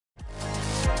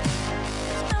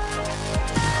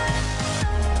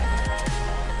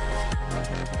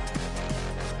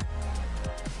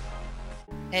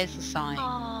There's the sign.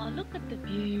 Oh, look at the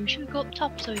view. Should we go up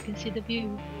top so we can see the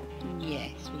view?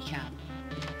 Yes, we can.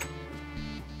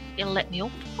 It'll let me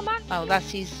up. Come on. Oh,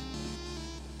 that is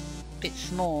a bit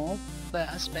small, but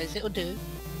I suppose it'll do.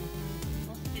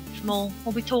 It's small.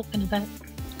 What are we talking about?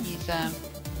 He's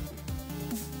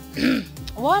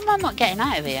why am I not getting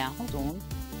out of here? Hold on.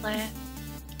 There.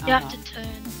 Oh, You have no. to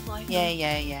turn slightly.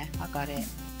 Yeah. I got it.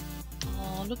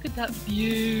 Oh, look at that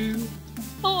view.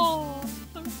 Oh,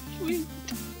 so sweet.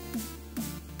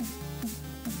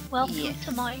 Welcome Yes.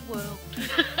 to my world.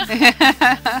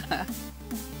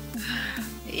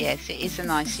 Yes, it is a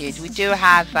nice view. We do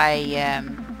have a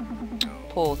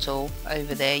portal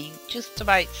over there. You just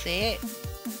about see it.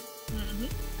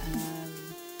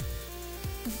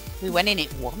 We went in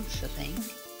it once, I think.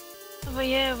 Oh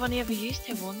yeah, I've only ever used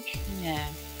it once. Yeah.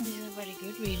 It isn't very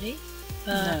good, really.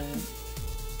 No.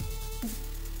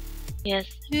 Yes,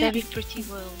 Yeah. very pretty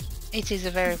world. It is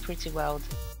a very pretty world.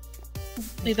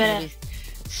 We It's gonna better. be-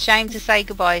 It's a shame to say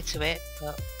goodbye to it,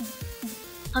 but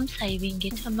I'm saving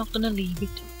it. I'm not gonna leave it.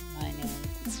 I know.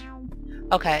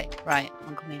 Okay, right,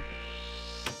 I'm coming.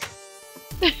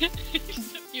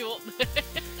 You up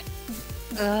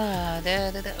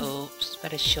Oops,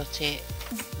 better shut it.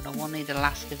 But I want the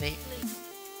last of it.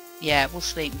 Yeah, we'll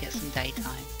sleep and get some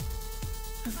daytime.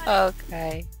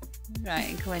 Okay. Right,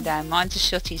 and coming down. Mine to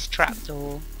shut his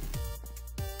trapdoor.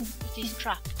 He's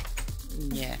trapped.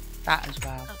 Yeah, that as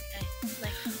well. Okay.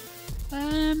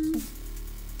 Like,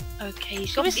 okay, he's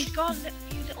Shall got, we he's got a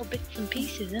few little bits and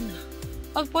pieces, isn't he?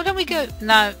 Oh, why don't we go?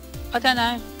 No, I don't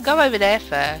know. Go over there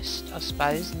first, I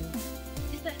suppose.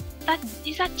 And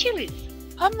Is that Chili's?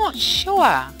 I'm not sure.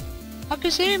 I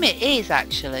presume it is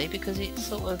actually because it's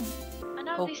sort of. I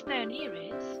know Oh. this down here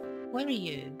is. Where are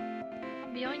you?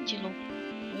 Behind you, look.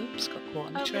 Oops, got caught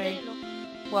in the Over tree. there, look.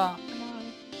 What? No.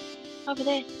 Over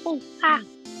there. Oh, ah.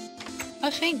 I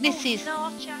think this is. No,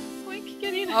 Archer. Quick,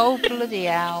 get in. Oh bloody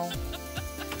hell!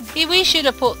 Yeah, we should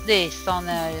have put this on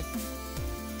a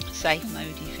safe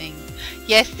modey thing.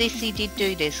 Yes, he did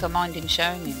do this. I mind him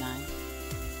showing me now.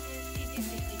 This is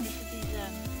his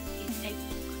notebook.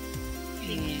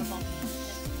 Yeah.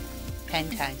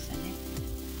 Penthouse, isn't it?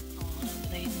 Oh, I don't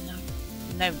believe no.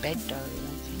 No bed though, I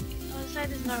don't think. I would say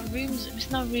there's no rooms. It's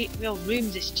not real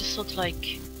rooms. It's just sort of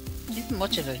like. Isn't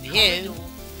much of a view. Corridor.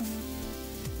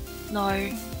 No.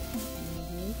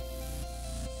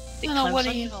 Bit No, what close are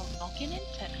on you- your old noggin,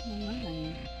 isn't it?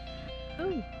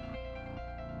 Oh,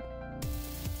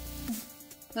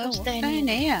 What's what's down down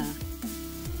here?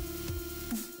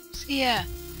 See, yeah.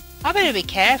 I better be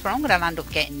careful. I'm gonna end up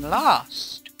getting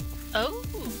lost. Oh.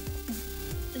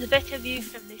 There's a better view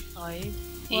from this side.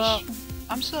 Well,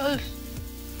 I'm sort of.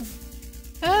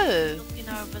 Oh. Looking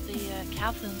over the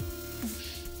cavern.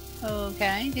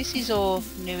 Okay, this is all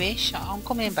newish. I'm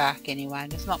coming back anyway.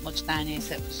 There's not much down here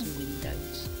except for some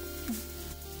windows.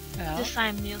 Well, The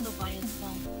same the other way as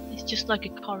well. It's just like a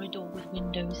corridor with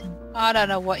windows in. I don't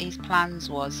know what his plans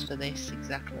was for this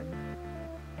exactly.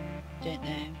 Don't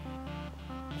know.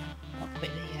 Not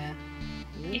quickly, yeah.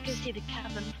 You can see the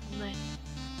cavern from there.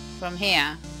 From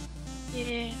here?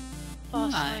 Yeah. Far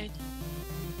Right. side.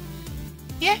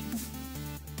 Yeah.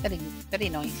 Very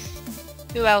nice.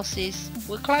 Who else is?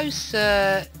 We're close.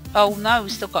 Oh no,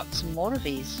 we've still got some more of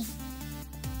these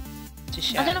to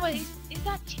show. I don't know what is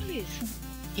that Chili's?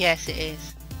 Yes, it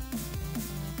is.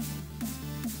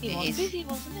 He It was is. busy,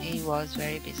 wasn't he? He was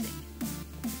very busy.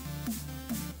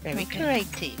 Very Okay.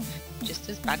 creative. Just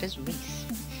as bad as Reese.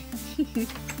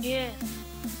 Yes.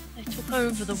 They took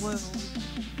over the world.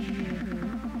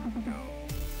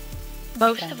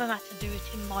 Most Okay. of them had to do it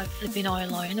in my flipping eye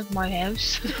line of my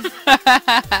house. They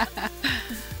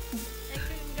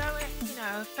couldn't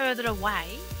go, further away.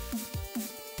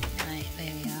 Right,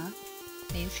 there we are.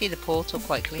 You can see the portal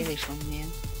quite clearly from here.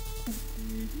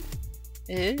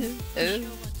 Ooh, Not ooh. sure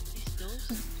what this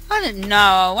does. I don't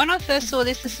know. When I first saw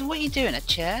this, this is what you do in a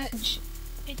church.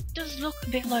 It does look a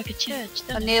bit like a church, I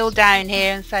doesn't kneel it? down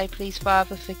here and say, please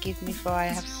Father, forgive me for I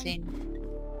have sinned.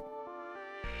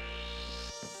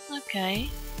 Okay.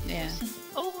 Yeah.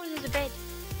 Oh, there's a bed.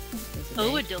 There's a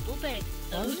Oh, a bed. double bed.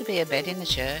 Oh, to be a bed in the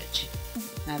church.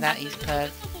 Now that is There's per.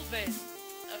 another double bed.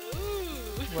 Oh.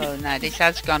 Well, no, this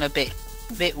has gone a bit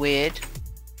weird.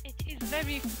 It is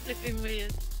very flipping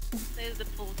weird. There's the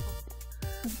portal.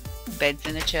 Beds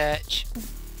in a church.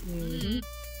 Mm.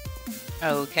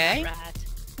 Okay. Rad.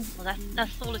 Well,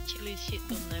 that's all the Chili's shit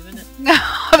done there, isn't it?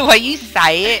 The way you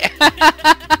say it. I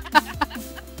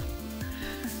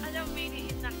don't mean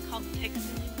it in that context,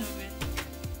 you know it.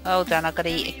 Hold on, I've got to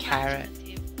Very eat a carrot.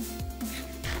 imaginative.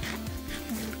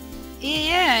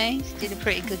 Yeah, he's did a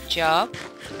pretty good job.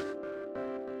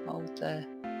 Hold the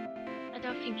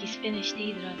it's finished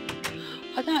either, I think, really.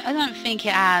 I don't think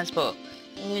it has, but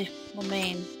I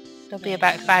mean, there'll be Yeah.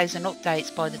 about 1,000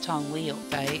 updates by the time we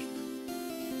update.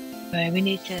 Right, we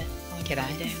need to find Get a way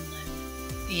out. down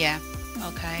now. Yeah.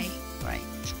 Okay. Right.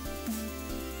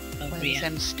 Over Where's here.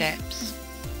 them steps?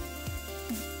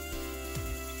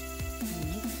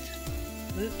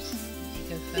 Oops. You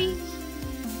go first.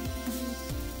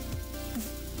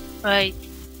 Right.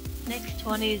 Next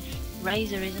one is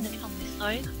Razor, isn't it, on this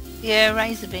side? Yeah,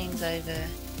 razor beams over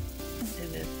to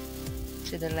the left.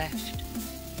 To the left.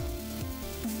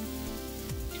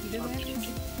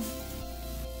 Okey-dokey.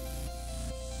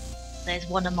 There's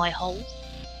one of my holes.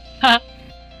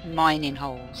 Mining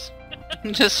holes.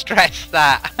 Just stress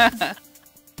that. Okay,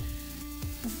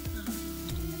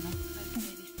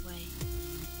 this way.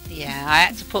 Yeah, I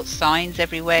had to put signs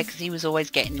everywhere because he was always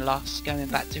getting lost going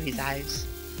back to his house.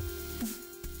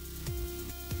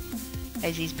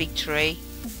 There's his big tree.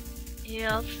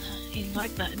 Yeah, he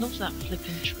like that. He loves that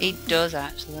flipping tree. It does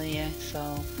actually, yeah,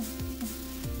 so...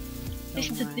 This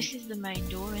is the main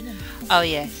door, isn't it? Oh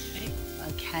yes.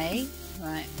 Okay,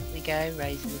 right, here we go,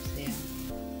 Razor lives here.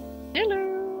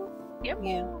 Hello. Yep.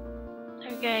 Yeah.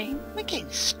 Okay. We're getting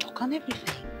stuck on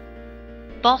everything.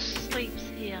 Boss sleeps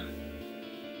here.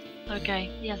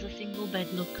 Okay, he has a single bed,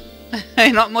 look.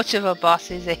 Not much of a boss,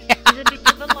 is he? He's a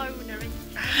bit of a loner,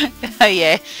 isn't he? Oh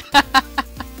yes.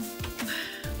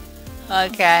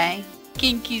 Okay,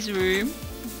 Kinky's room.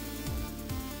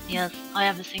 Yes, I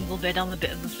have a single bed. I'm a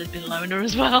bit of a flipping loner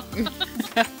as well.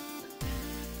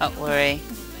 Don't worry.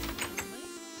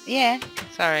 Yeah,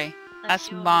 sorry. That's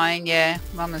mine, yeah.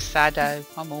 I'm a sado.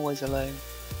 I'm always alone.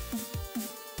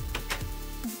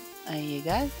 There you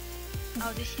go.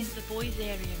 Oh, this is the boys'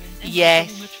 area, isn't it?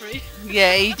 Yes. Dormitory.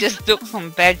 Yeah, he just took some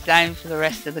beds down for the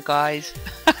rest of the guys.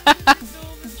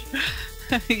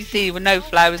 You see, with no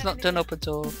flowers, not done up at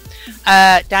all.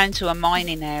 Down to a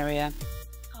mining area.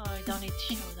 Oh, I don't need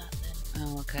to show that then.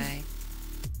 Oh, okay.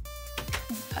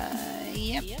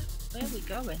 Yep. Yeah, where are we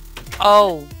going?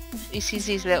 Oh, this is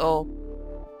his little...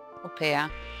 Up here.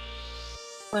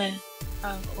 Where?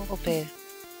 Oh, Up here.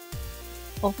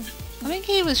 up. I think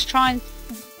he was trying...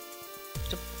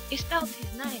 He spelled his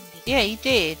name, didn't he? Yeah, he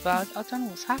did, but I don't know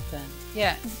what's happened.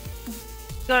 Yeah.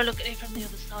 You gotta look at it from the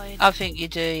other side. I think you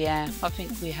do, yeah. I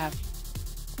think we have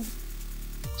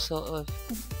sort of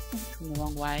come the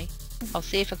wrong way. I'll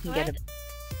see if I can get a...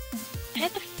 How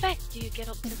the feck do you get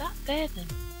up to that there then?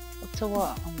 Up to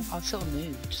what? I sort of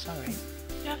moved, sorry.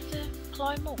 You have to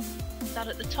climb up. Is that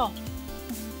at the top?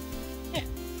 Yeah.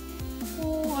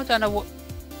 Oh, I don't know what...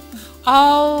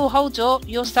 Oh, hold up.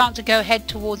 You're starting to go head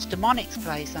towards Demonic's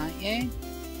place, aren't you?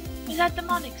 Is that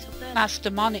demonics up there? That's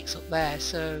Demonic's up there,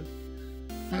 so...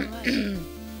 Alright.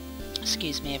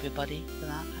 Excuse me, everybody, for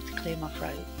that. I have to clear my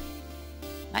throat.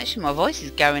 Actually, my voice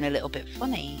is going a little bit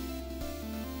funny.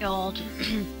 God.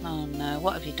 Oh no,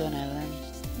 what have you done, Ellen?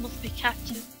 Must be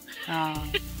catching.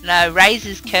 Oh. No,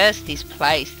 Razor's cursed his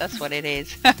place, that's what it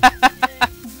is. Yeah, make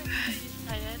sure you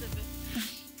stay out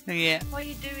of it. Yeah. What are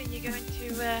you doing? You're going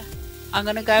to I'm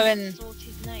gonna go and... sort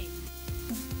his name.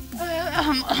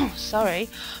 Sorry.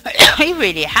 He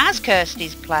really has cursed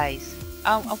his place.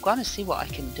 I've got to see what I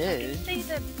can I do. can see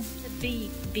the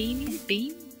beam?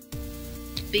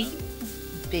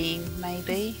 Beam,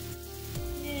 maybe.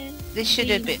 Yeah. This should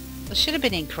have been... This should have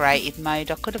been in creative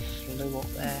mode. I could have flew up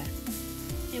there.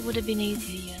 It would have been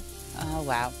easier, yeah. Oh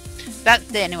wow.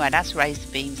 That's anyway. That's Razor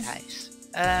Beam's house.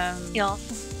 Yeah.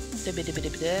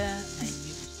 And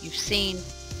you've seen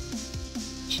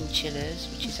chinchillas,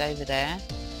 which is over there.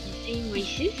 You've seen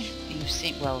Reese's? You've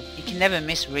seen, well, you can never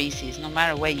miss Reese's. No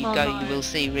matter where you Oh, go, no. you will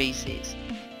see Reese's.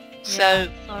 Yeah, So,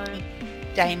 so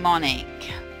demonic,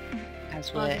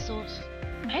 as by we're... the source.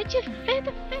 How'd you fit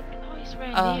the feck? Oh, it's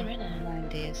round Oh, here, isn't it?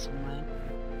 around here somewhere.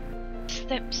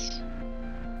 Steps.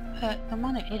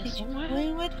 Demonic, Yeah,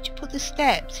 somewhere. where did you put the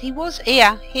steps? He was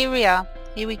here. Here we are.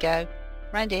 Here we go.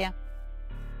 Round here.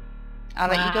 I'll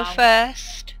let you go Wow.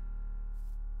 first.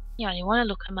 You only want to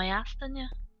look at my ass, don't you?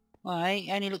 Right,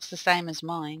 it only looks the same as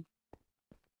mine.